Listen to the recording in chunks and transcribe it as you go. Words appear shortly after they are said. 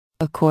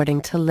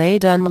According to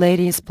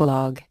Lady's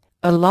blog,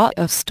 a lot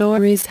of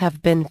stories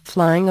have been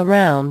flying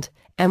around,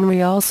 and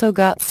we also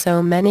got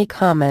so many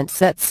comments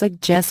that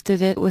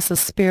suggested it was a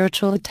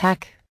spiritual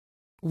attack.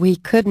 We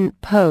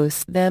couldn't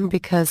post them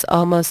because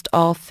almost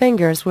all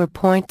fingers were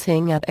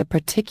pointing at a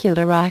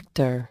particular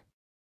actor.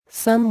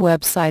 Some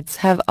websites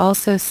have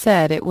also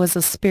said it was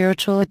a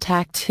spiritual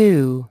attack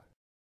too.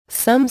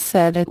 Some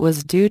said it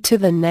was due to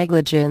the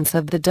negligence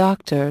of the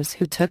doctors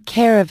who took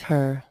care of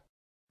her.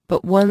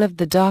 But one of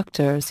the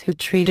doctors who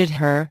treated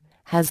her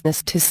has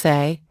this to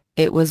say: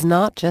 it was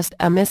not just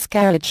a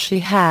miscarriage she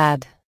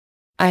had.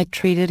 I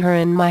treated her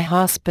in my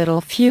hospital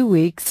a few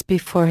weeks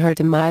before her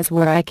demise,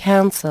 where I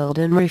counseled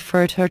and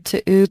referred her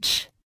to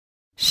UCH.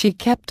 She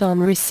kept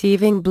on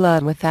receiving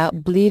blood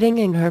without bleeding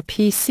and her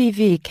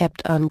PCV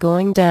kept on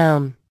going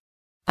down.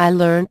 I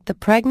learned the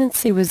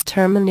pregnancy was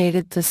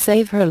terminated to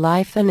save her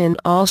life, and in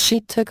all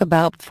she took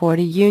about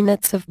 40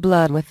 units of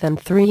blood within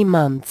 3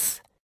 months.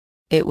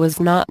 It was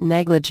not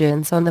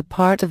negligence on the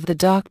part of the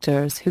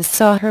doctors who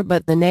saw her,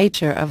 but the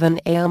nature of an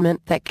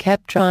ailment that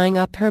kept drying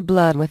up her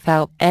blood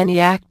without any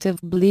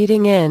active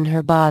bleeding in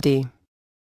her body.